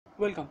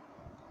Welcome.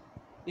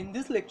 In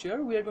this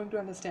lecture, we are going to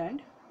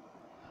understand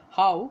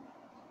how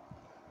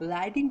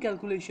lighting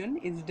calculation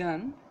is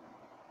done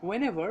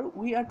whenever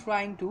we are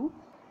trying to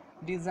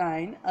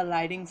design a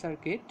lighting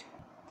circuit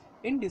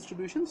in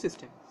distribution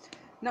system.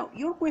 Now,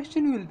 your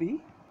question will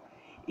be,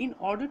 in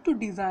order to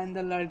design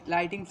the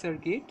lighting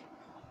circuit,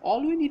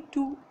 all we need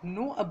to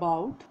know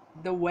about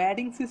the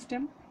wiring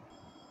system.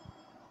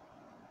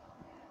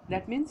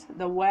 That means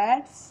the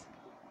wires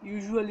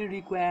usually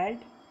required,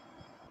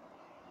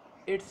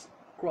 its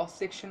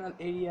cross-sectional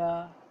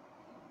area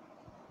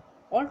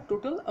or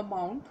total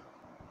amount,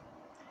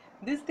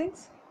 these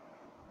things.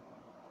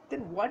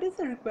 Then what is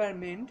the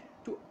requirement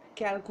to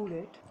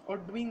calculate or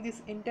doing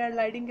this entire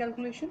lighting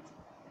calculation?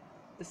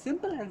 The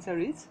simple answer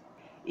is,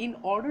 in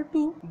order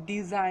to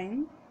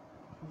design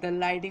the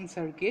lighting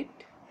circuit,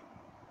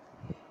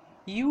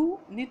 you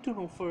need to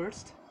know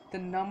first the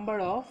number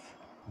of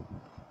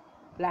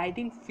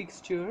lighting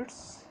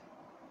fixtures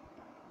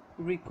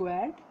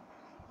required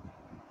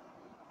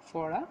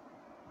for a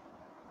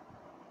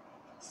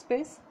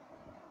space.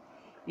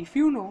 If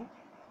you know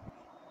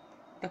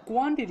the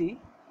quantity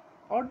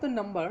or the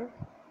number,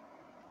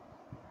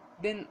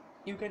 then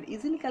you can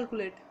easily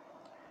calculate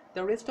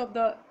the rest of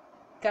the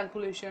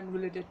calculation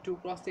related to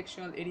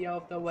cross-sectional area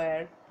of the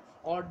wire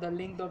or the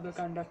length of the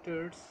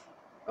conductors.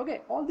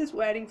 Okay, all these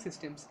wiring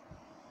systems.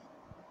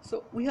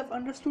 So we have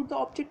understood the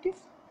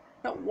objectives.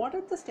 Now, what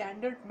are the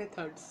standard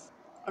methods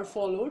are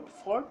followed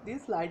for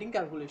this lighting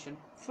calculation?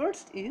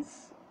 First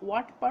is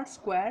watt per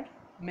square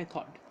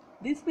method.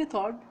 This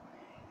method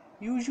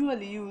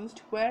usually used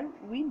where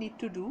we need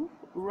to do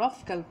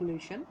rough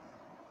calculation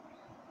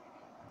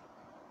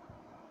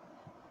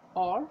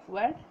or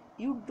where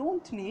you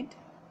don't need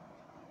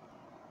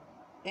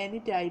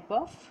any type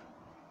of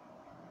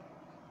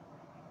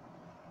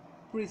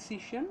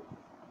precision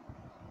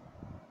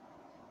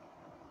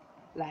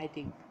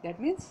lighting. That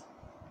means,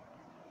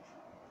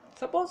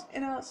 suppose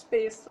in a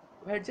space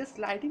where just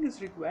lighting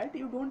is required,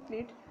 you don't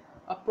need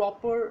a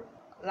proper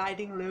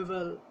lighting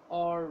level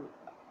or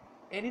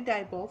any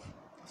type of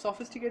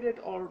sophisticated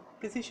or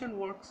precision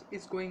works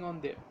is going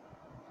on there.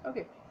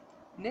 Okay,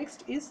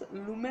 next is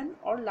lumen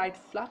or light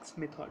flux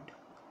method.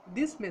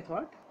 This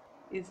method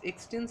is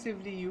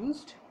extensively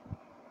used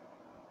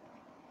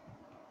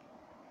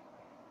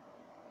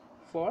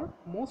for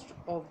most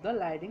of the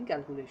lighting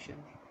calculation.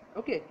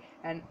 Okay,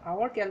 and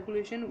our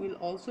calculation will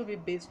also be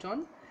based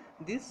on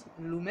this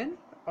lumen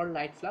or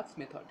light flux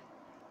method.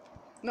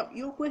 Now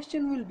your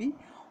question will be,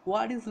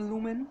 what is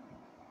lumen?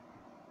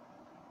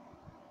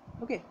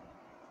 Okay,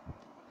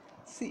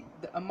 see,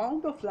 the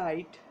amount of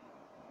light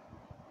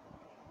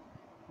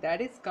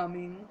that is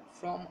coming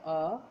from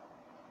a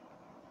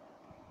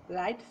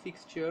light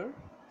fixture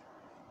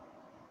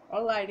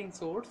or lighting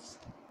source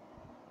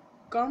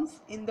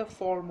comes in the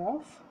form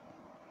of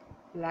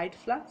light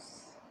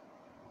flux,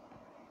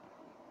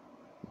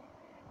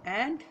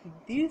 and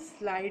this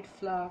light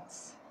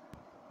flux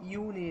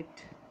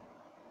unit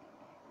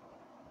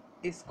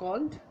is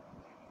called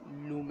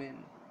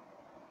lumen.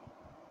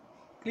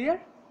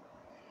 Clear?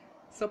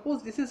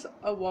 Suppose this is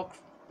a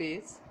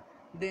workspace,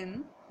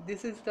 then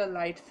this is the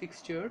light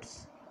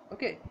fixtures.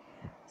 Okay,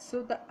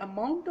 so the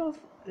amount of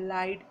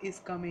light is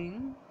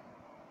coming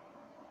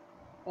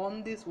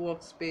on this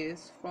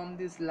workspace from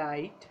this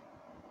light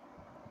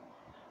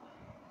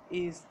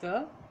is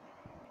the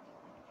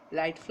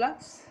light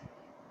flux,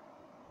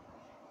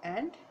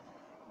 and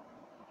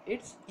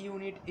its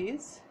unit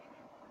is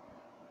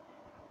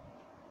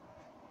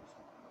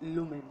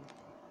lumen.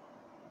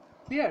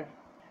 Clear?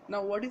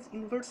 Now, what is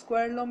inverse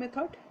square law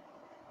method?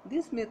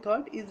 This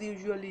method is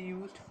usually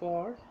used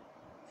for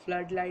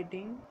flood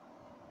lighting,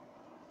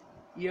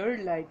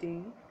 yard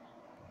lighting,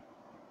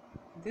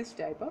 this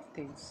type of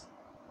things.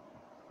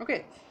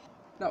 Okay,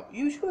 now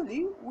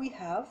usually we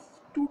have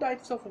two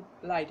types of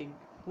lighting.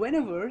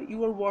 Whenever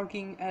you are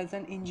working as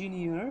an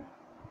engineer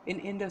in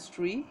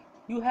industry,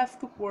 you have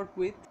to work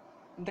with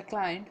the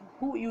client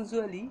who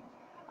usually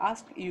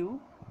ask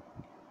you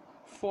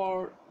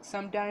for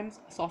sometimes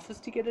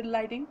sophisticated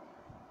lighting.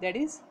 That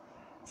is,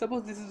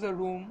 suppose this is a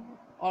room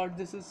or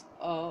this is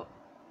a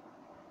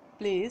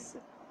place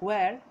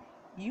where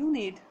you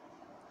need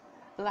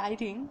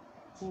lighting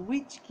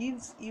which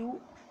gives you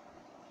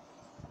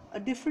a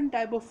different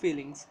type of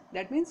feelings.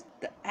 That means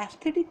the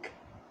aesthetic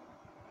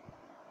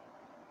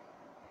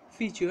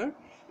feature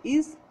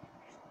is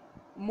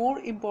more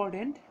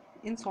important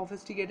in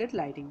sophisticated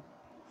lighting.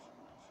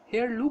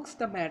 Here looks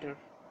the matter.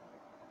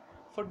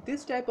 For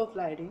this type of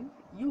lighting,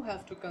 you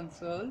have to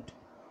consult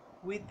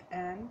with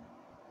an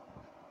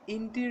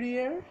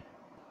interior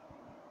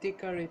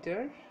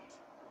decorator,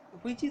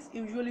 which is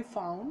usually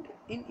found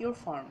in your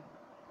firm.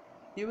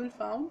 You will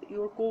find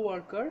your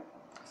co-worker,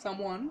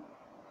 someone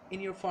in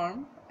your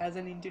firm as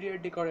an interior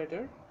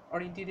decorator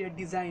or interior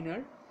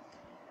designer,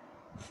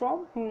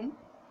 from whom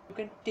you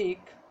can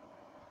take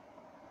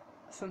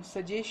some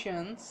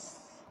suggestions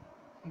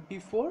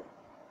before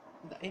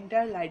the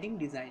entire lighting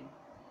design.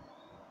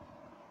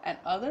 And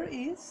other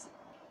is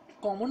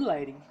common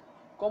lighting.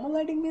 Common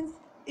lighting means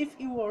if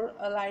you were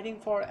lighting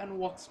for an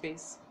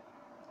workspace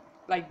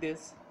like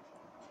this,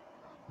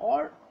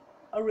 or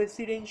a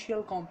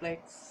residential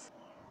complex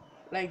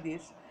like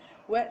this,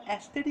 where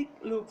aesthetic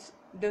looks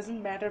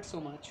doesn't matter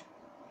so much,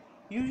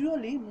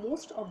 usually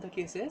most of the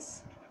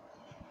cases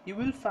you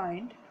will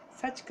find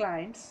such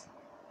clients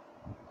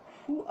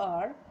who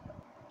are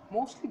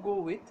mostly go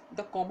with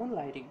the common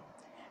lighting,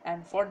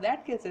 and for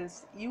that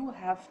cases you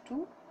have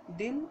to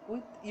deal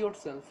with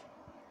yourself.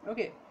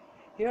 Okay,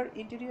 here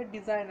interior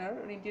designer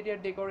or interior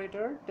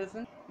decorator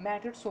doesn't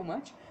matter so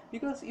much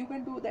because you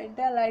can do the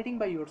entire lighting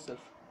by yourself.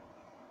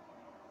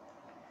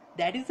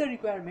 That is the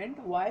requirement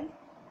why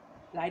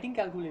lighting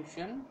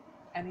calculation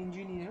an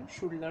engineer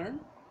should learn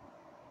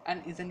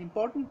and is an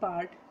important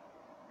part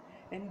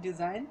in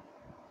design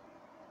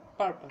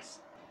purpose.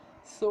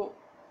 So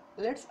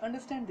let's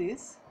understand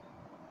this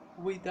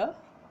with a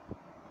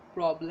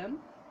problem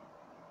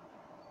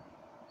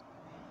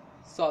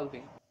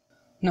solving.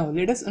 Now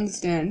let us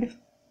understand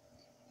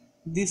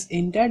this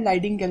entire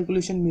lighting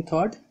calculation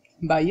method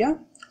by a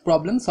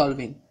problem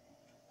solving.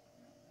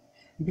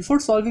 Before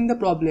solving the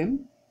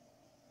problem,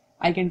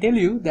 I can tell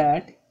you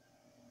that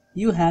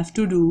you have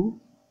to do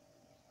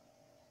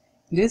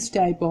this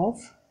type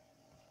of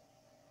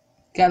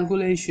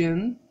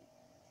calculation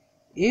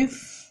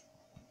if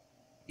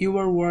you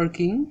are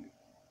working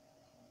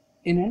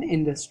in an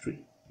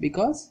industry,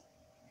 because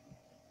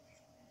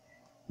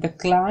the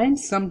client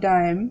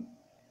sometime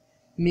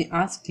may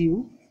ask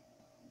you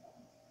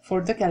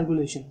for the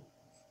calculation.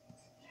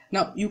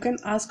 Now you can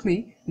ask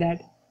me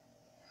that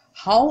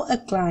how a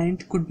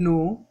client could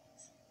know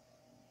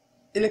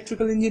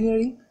electrical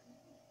engineering.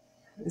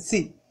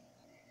 See,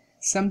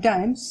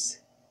 sometimes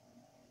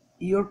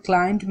your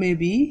client may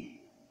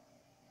be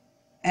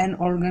an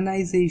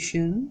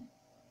organization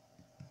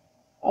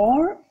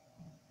or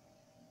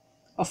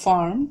a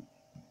firm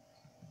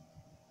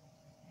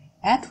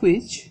at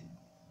which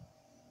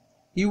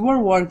you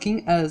are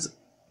working as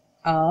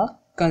a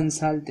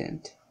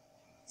consultant.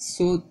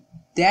 So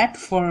that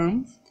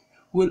firm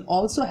will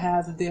also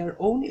have their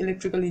own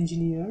electrical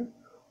engineer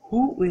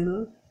who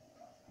will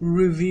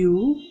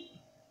review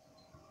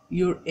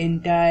your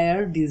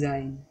entire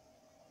design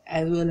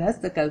as well as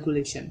the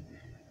calculation.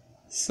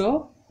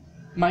 So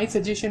my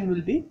suggestion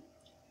will be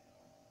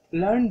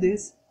learn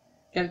this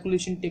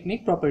calculation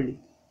technique properly.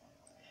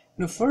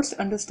 Now first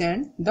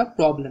understand the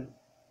problem.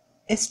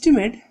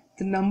 Estimate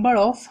the number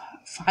of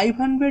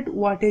 500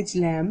 wattage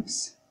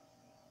lamps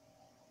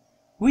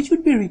which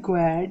would be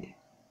required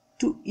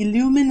to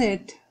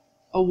illuminate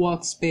a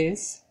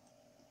workspace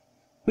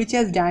which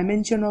has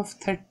dimension of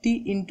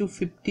 30 into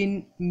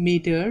 15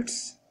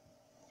 meters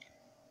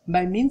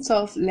by means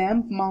of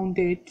lamp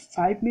mounted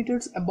 5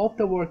 meters above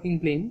the working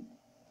plane.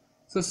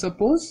 So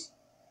suppose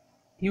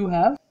you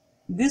have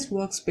this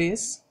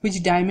workspace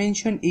which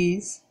dimension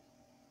is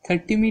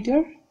 30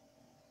 meter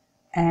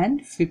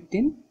and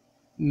 15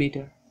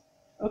 meter.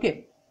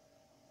 Okay,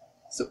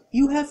 so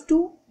you have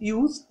to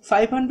use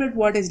 500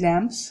 wattage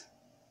lamps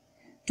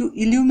to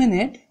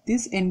illuminate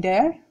this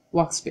entire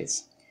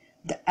workspace.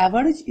 The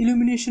average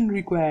illumination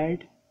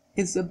required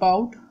is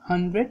about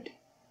 100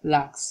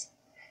 lux.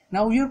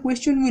 Now your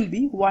question will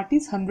be, what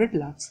is 100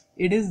 lux?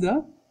 It is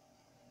the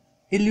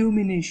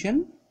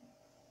illumination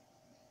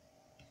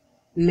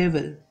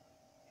level.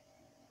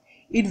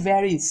 It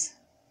varies.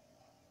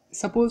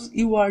 Suppose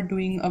you are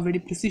doing a very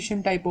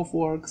precision type of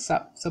work,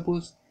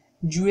 suppose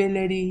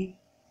jewelry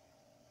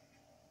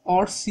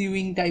or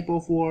sewing type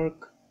of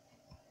work,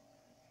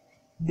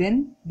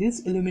 then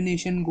this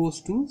illumination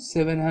goes to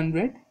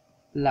 700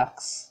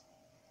 lux.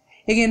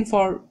 Again,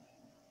 for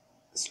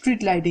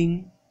street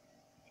lighting,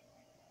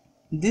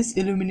 this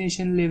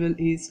illumination level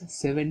is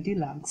 70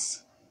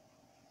 lux.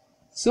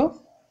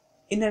 So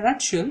in a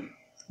nutshell,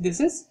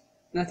 this is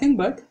nothing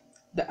but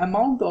the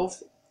amount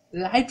of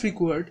light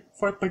required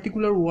for a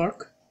particular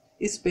work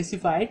is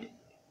specified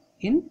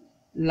in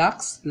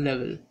lux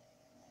level.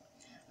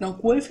 Now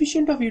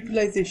coefficient of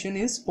utilization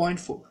is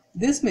 0.4.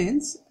 This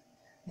means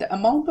the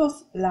amount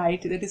of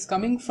light that is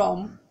coming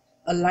from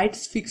a light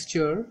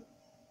fixture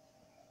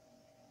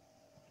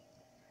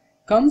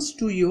comes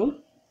to your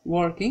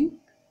working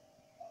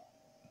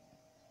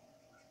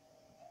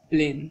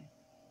plane.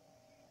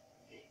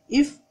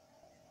 If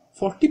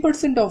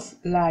 40% of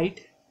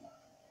light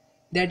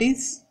that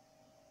is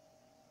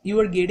you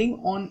are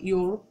getting on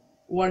your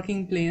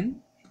working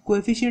plane,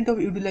 coefficient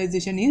of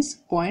utilization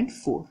is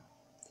 0.4.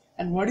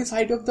 And what is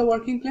height of the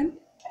working plane?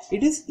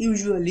 It is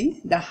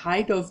usually the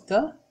height of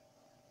the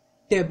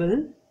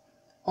table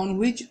on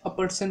which a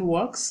person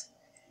works,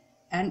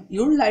 and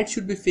your light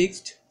should be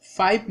fixed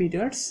 5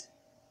 meters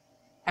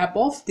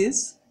above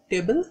this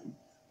table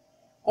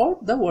or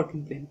the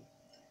working plane.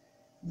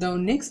 The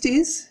next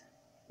is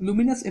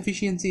luminous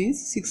efficiency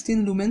is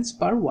 16 lumens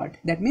per watt.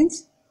 That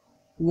means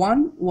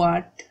 1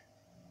 watt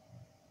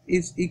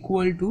is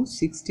equal to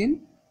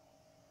 16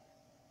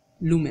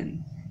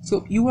 lumen.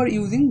 So you are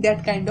using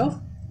that kind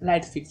of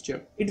light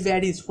fixture. It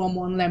varies from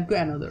one lamp to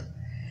another.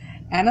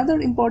 Another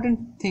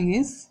important thing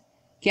is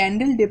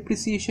candle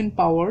depreciation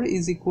power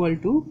is equal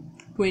to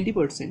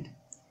 20%.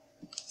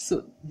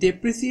 So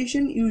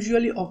depreciation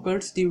usually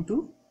occurs due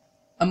to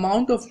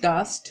amount of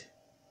dust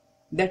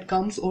that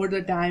comes over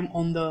the time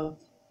on the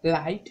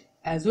light,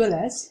 as well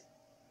as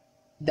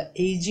the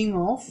aging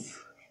of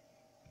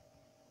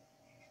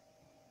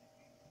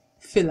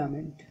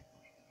filament.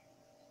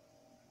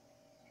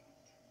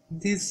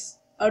 These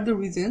are the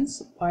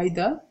reasons why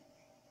the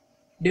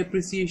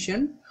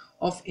depreciation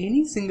of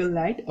any single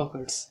light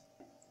occurs.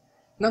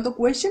 Now the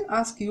question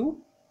asks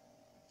you,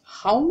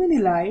 how many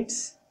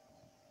lights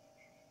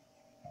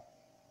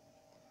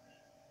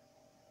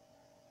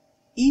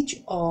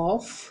each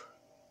of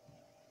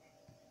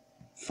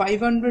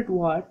 500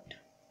 watt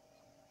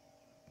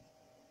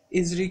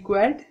is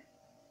required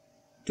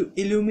to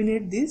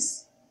illuminate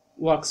this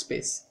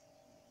workspace?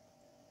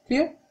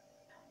 Clear?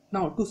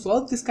 Now to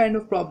solve this kind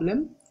of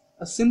problem,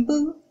 a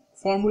simple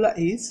formula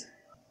is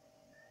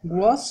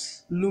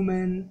gross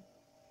lumen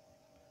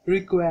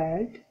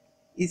required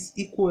is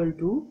equal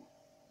to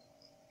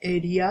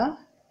area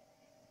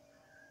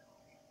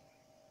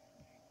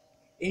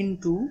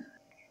into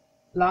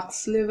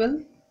lux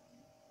level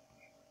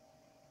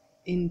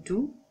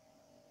into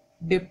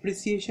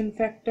depreciation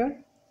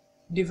factor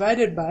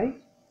divided by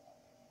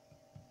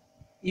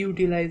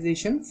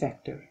utilization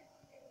factor.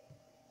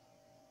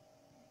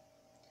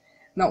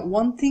 Now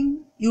one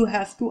thing you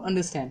have to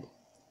understand,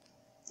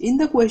 in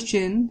the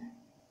question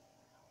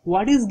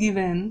what is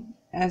given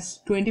as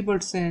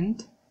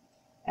 20%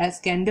 as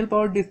candle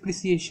power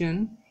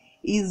depreciation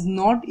is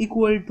not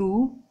equal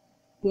to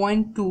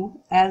 0.2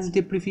 as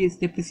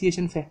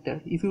depreciation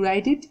factor. If you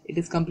write it, it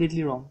is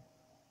completely wrong.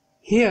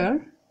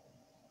 Here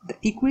the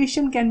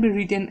equation can be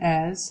written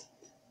as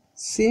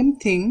same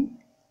thing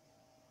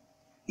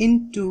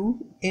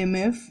into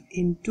MF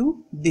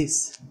into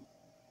this.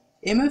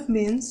 MF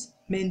means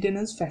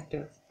maintenance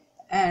factor,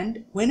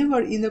 and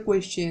whenever in the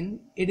question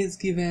it is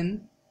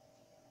given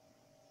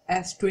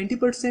as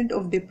 20%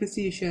 of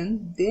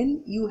depreciation,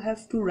 then you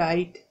have to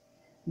write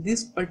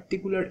this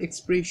particular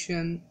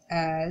expression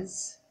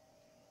as,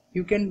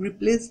 you can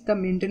replace the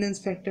maintenance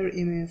factor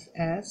MF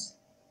as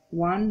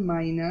 1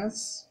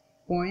 minus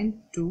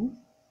 0.2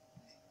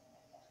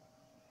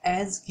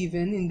 as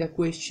given in the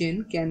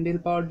question candle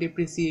power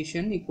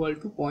depreciation equal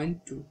to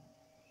 0.2.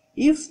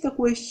 If the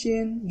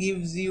question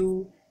gives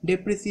you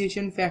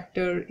depreciation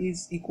factor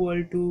is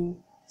equal to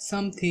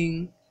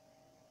something,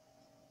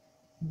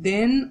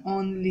 then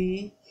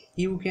only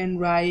you can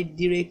write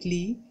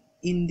directly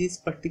in this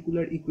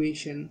particular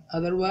equation.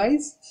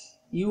 Otherwise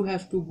you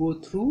have to go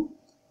through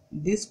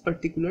this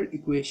particular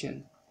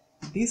equation.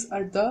 These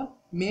are the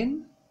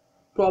main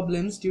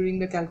problems during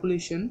the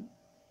calculation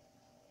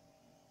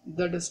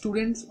that a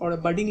student or a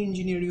budding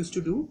engineer used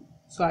to do.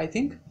 So I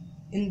think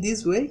in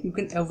this way you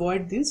can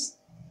avoid this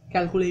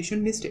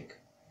calculation mistake.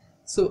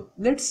 So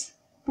let's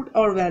put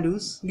our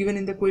values given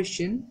in the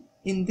question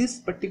in this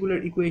particular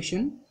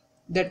equation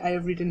that I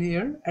have written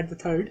here at the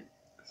third.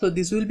 So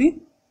this will be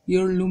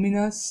your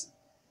luminous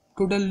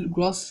total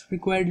gross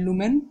required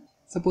lumen.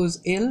 Suppose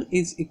L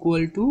is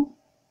equal to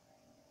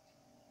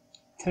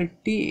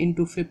 30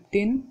 into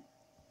 15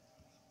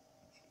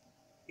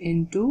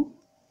 into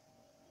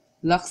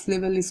lux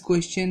level is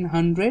question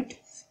 100.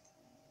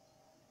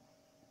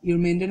 Your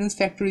maintenance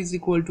factor is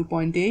equal to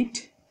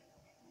 0.8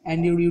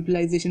 and your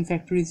utilization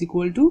factor is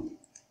equal to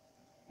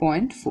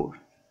 0.4,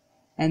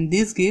 and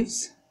this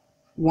gives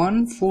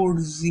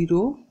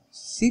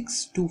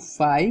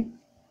 140625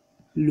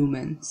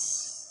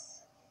 lumens.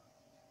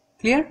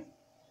 Clear?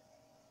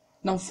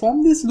 Now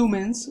from these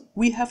lumens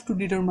we have to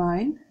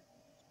determine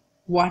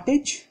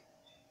wattage,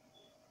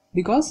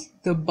 because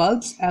the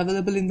bulbs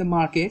available in the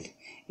market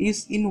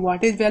is in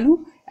wattage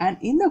value, and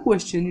in the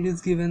question it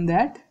is given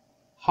that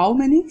how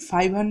many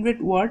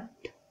 500 watt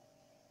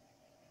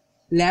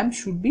lamp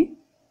should be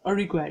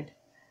required.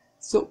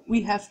 So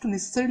we have to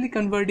necessarily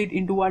convert it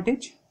into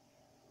wattage.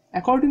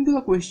 According to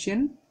the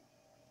question,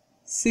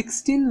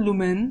 16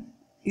 lumen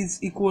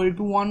is equal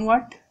to 1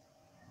 watt.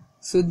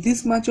 So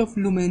this much of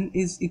lumen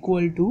is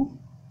equal to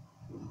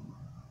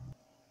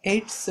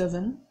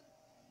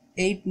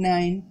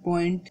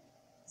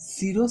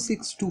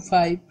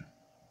 8789.0625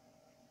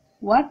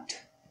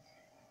 watt.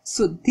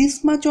 So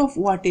this much of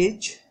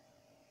wattage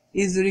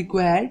is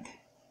required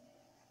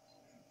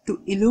to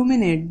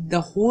illuminate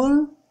the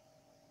whole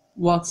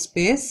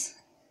workspace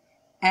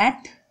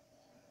at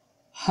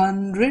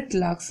 100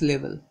 lux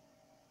level.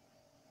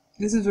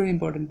 This is very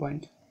important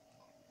point.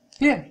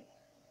 Clear?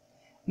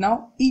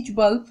 Now each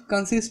bulb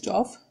consists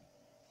of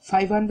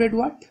 500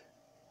 watt.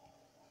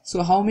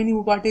 So how many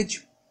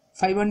wattage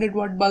 500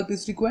 watt bulb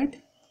is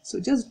required? So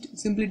just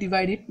simply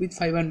divide it with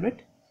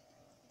 500.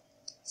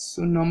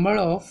 So number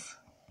of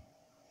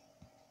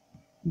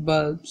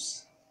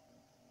bulbs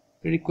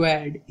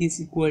required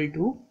is equal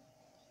to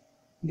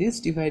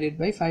this divided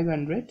by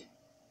 500,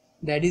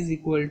 that is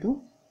equal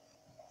to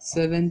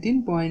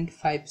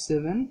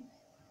 17.57.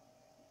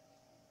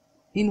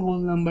 In whole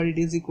number it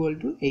is equal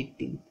to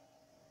 18.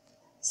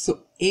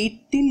 So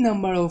 18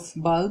 number of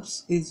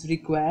bulbs is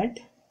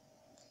required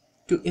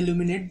to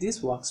illuminate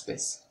this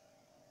workspace.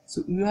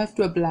 So you have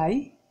to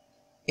apply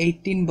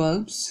 18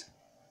 bulbs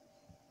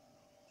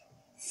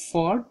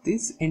for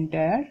this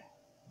entire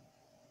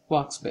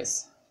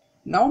workspace.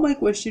 Now my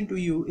question to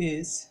you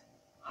is,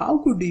 how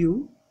could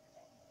you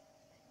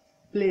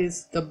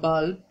place the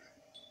bulb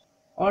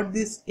or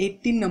this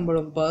 18 number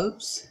of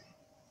bulbs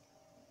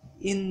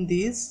in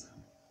this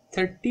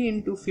 30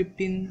 into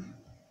 15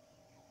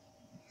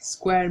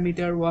 square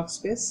meter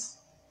workspace?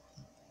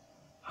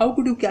 How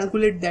could you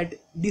calculate that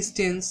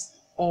distance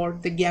or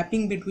the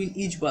gapping between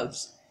each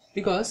bulbs?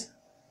 Because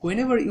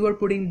whenever you are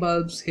putting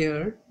bulbs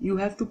here, you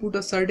have to put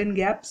a certain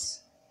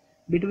gaps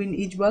between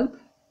each bulb.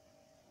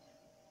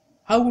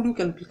 How would you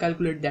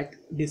calculate that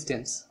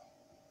distance?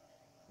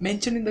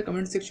 Mention in the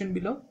comment section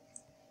below.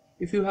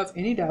 If you have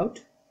any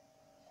doubt,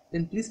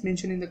 then please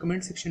mention in the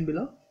comment section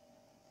below.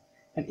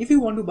 And if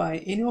you want to buy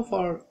any of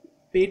our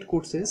paid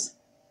courses,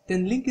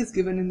 then link is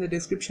given in the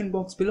description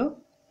box below.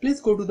 Please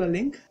go to the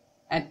link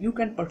and you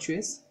can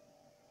purchase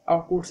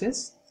our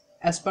courses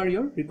as per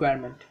your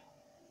requirement.